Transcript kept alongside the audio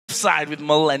side with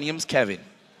Millennium's Kevin.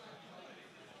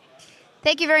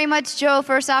 Thank you very much, Joe.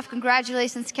 First off,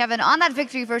 congratulations, Kevin, on that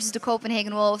victory versus the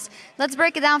Copenhagen Wolves. Let's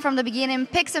break it down from the beginning.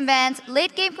 Picks and bans,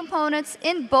 late game components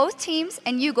in both teams,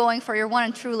 and you going for your one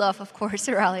and true love, of course,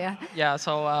 Aurelia. Yeah,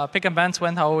 so pick and bans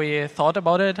went how we thought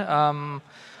about it.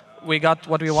 We got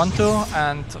what we want to,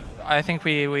 and I think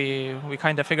we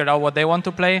kind of figured out what they want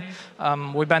to play.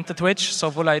 We banned the Twitch, so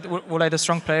Vulite is a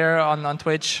strong player on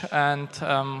Twitch, and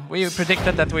we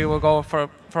predicted that we will go for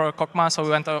Kokma, so we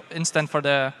went instant for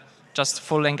the just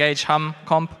full engage hum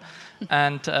comp.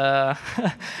 And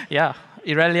yeah,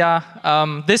 Irelia.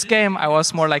 This game I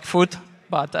was more like food,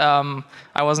 but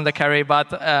I wasn't the carry,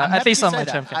 but at least on my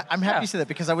champion. I'm happy to say that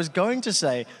because I was going to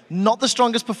say, not the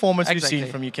strongest performance we've seen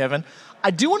from you, Kevin. I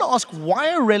do want to ask,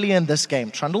 why Aurelia in this game?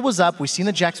 Trundle was up, we've seen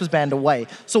that Jax was banned away.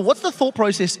 So what's the thought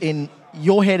process in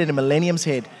your head and in Millennium's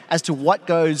head as to what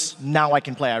goes, now I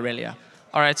can play Aurelia?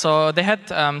 All right, so they had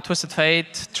Twisted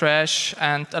Fate, Trash,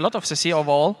 and a lot of CC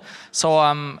overall. So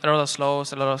a lot of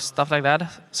slows, a lot of stuff like that.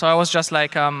 So I was just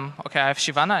like, okay, I have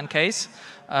Shyvana in case,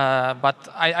 but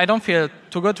I don't feel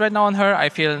too good right now on her. I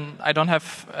feel I don't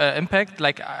have impact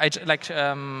like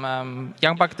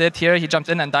Youngbuck did here. He jumped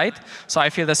in and died. So I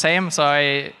feel the same. So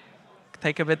I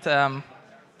take a bit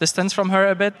distance from her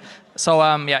a bit. So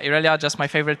yeah, Irelia just my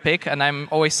favorite pick, and I'm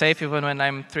always safe even when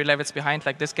I'm 3 levels behind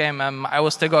like this game. I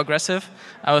will still go aggressive.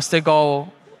 I will still go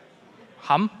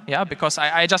hum, yeah, because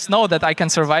I just know that I can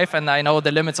survive and I know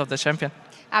the limits of the champion.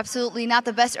 Absolutely not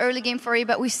the best early game for you,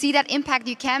 but we see that impact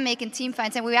you can make in team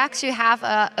fights, and we actually have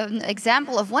an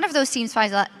example of one of those team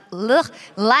fights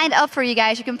lined up for you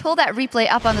guys. You can pull that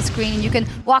replay up on the screen and you can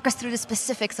walk us through the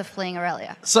specifics of playing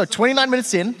Aurelia. So 29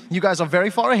 minutes in, you guys are very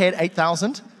far ahead,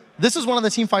 8,000. This is one of the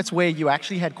team fights where you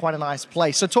actually had quite a nice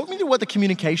play. So talk me through what the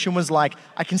communication was like.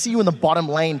 I can see you in the bottom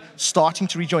lane starting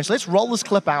to rejoin. So let's roll this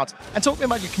clip out and talk me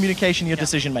about your communication, your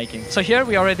decision making. So here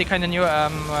we already kind of knew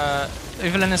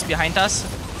Evelyn is behind us,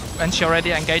 and she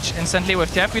already engaged instantly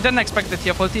with TF. We didn't expect the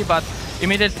TF ulti, but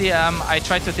immediately I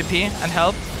tried to TP and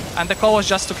help. And the call was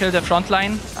just to kill the front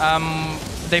line.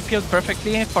 They peeled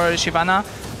perfectly for Shyvana.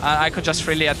 I could just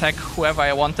freely attack whoever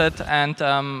I wanted, and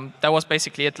that was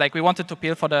basically it. Like we wanted to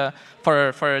peel for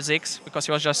Ziggs because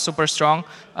he was just super strong,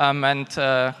 and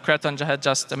Kraton had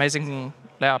just amazing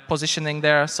positioning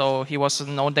there, so he was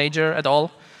no danger at all,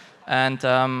 and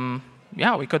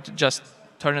yeah, we could just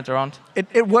turn it around.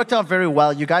 It worked out very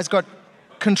well. You guys got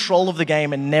control of the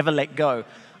game and never let go.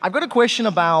 I've got a question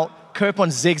about Kerp on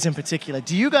Ziggs in particular.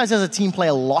 Do you guys as a team play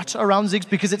a lot around Ziggs?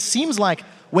 Because it seems like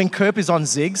when Kerp is on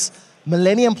Ziggs,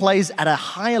 Millennium plays at a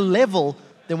higher level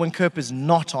than when Kerp is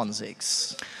not on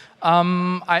Ziggs.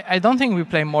 I don't think we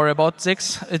play more about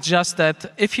Ziggs. It's just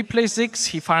that if he plays Ziggs,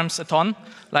 he farms a ton.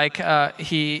 Like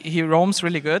he roams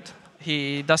really good.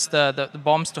 He does the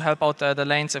bombs to help out the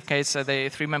lanes in case they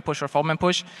 3-man push or 4-man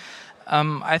push.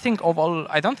 I think overall,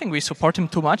 I don't think we support him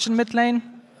too much in mid lane.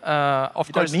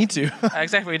 Of course, don't need to.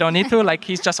 Exactly, we don't need to. Like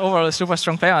he's just overall a super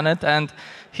strong player on it, and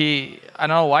I don't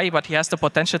know why, but he has the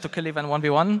potential to kill even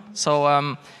 1v1. So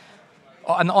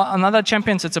on other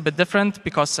champions, it's a bit different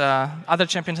because other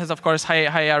champions has, of course,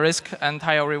 higher risk and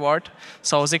higher reward.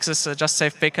 So Ziggs is just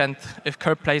safe pick, and if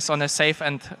Kerp plays on a safe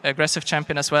and aggressive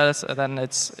champion as well, then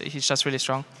he's just really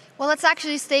strong. Well, let's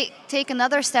actually take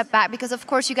another step back because, of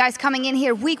course, you guys coming in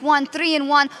here, week 1,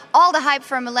 3-1, all the hype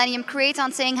for Millennium,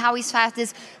 Kraton saying how he's had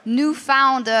this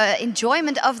newfound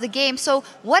enjoyment of the game. So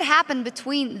what happened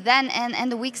between then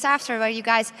and the weeks after where you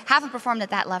guys haven't performed at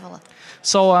that level?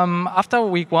 So after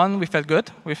week 1, we felt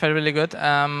good. We felt really good.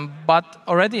 But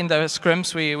already in the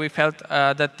scrims, we felt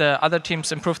that the other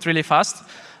teams improved really fast.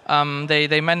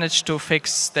 They managed to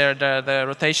fix the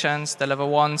rotations, the level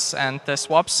 1s, and the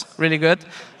swaps really good,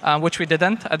 which we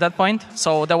didn't at that point.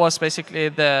 So that was basically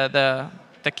the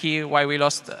key why we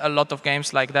lost a lot of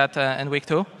games like that in week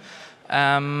 2.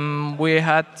 We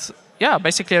had, yeah,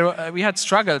 basically we had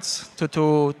struggles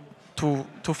to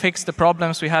fix the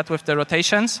problems we had with the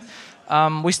rotations.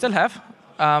 We still have.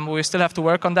 We still have to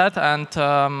work on that,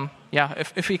 and yeah,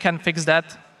 if we can fix that,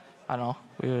 I don't know.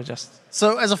 We will just...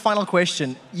 So as a final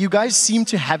question, you guys seem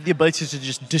to have the ability to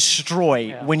just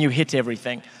destroy when you hit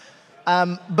everything.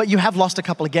 But you have lost a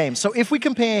couple of games. So if we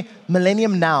compare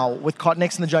Millennium now with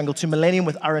Cotnex in the jungle to Millennium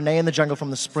with RNA in the jungle from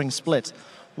the spring split,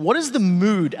 what is the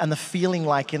mood and the feeling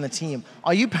like in the team?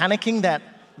 Are you panicking that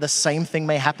the same thing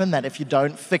may happen, that if you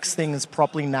don't fix things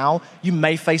properly now, you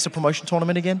may face a promotion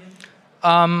tournament again?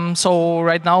 So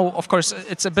right now, of course,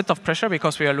 it's a bit of pressure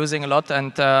because we are losing a lot,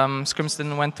 and scrims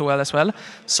didn't went too well as well.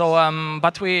 So,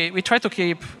 but we try to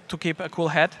keep a cool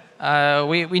head.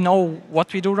 We know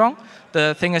what we do wrong.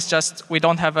 The thing is just we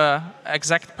don't have an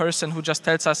exact person who just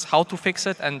tells us how to fix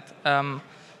it and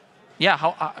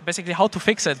basically how to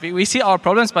fix it. We see our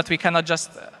problems, but we cannot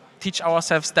just teach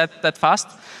ourselves that fast.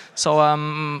 So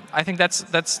I think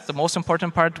that's the most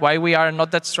important part, why we are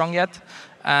not that strong yet,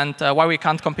 and why we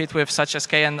can't compete with such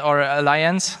SK or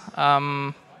Alliance.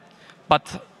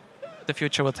 But the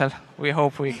future will tell. We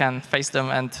hope we can face them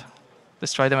and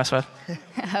destroy them as well.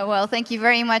 Well, thank you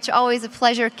very much. Always a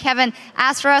pleasure, Kevin.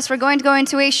 As for us, we're going to go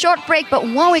into a short break, but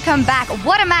when we come back,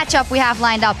 what a matchup we have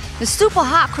lined up. The Super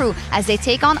Hot Crew as they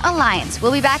take on Alliance.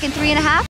 We'll be back in 3.5.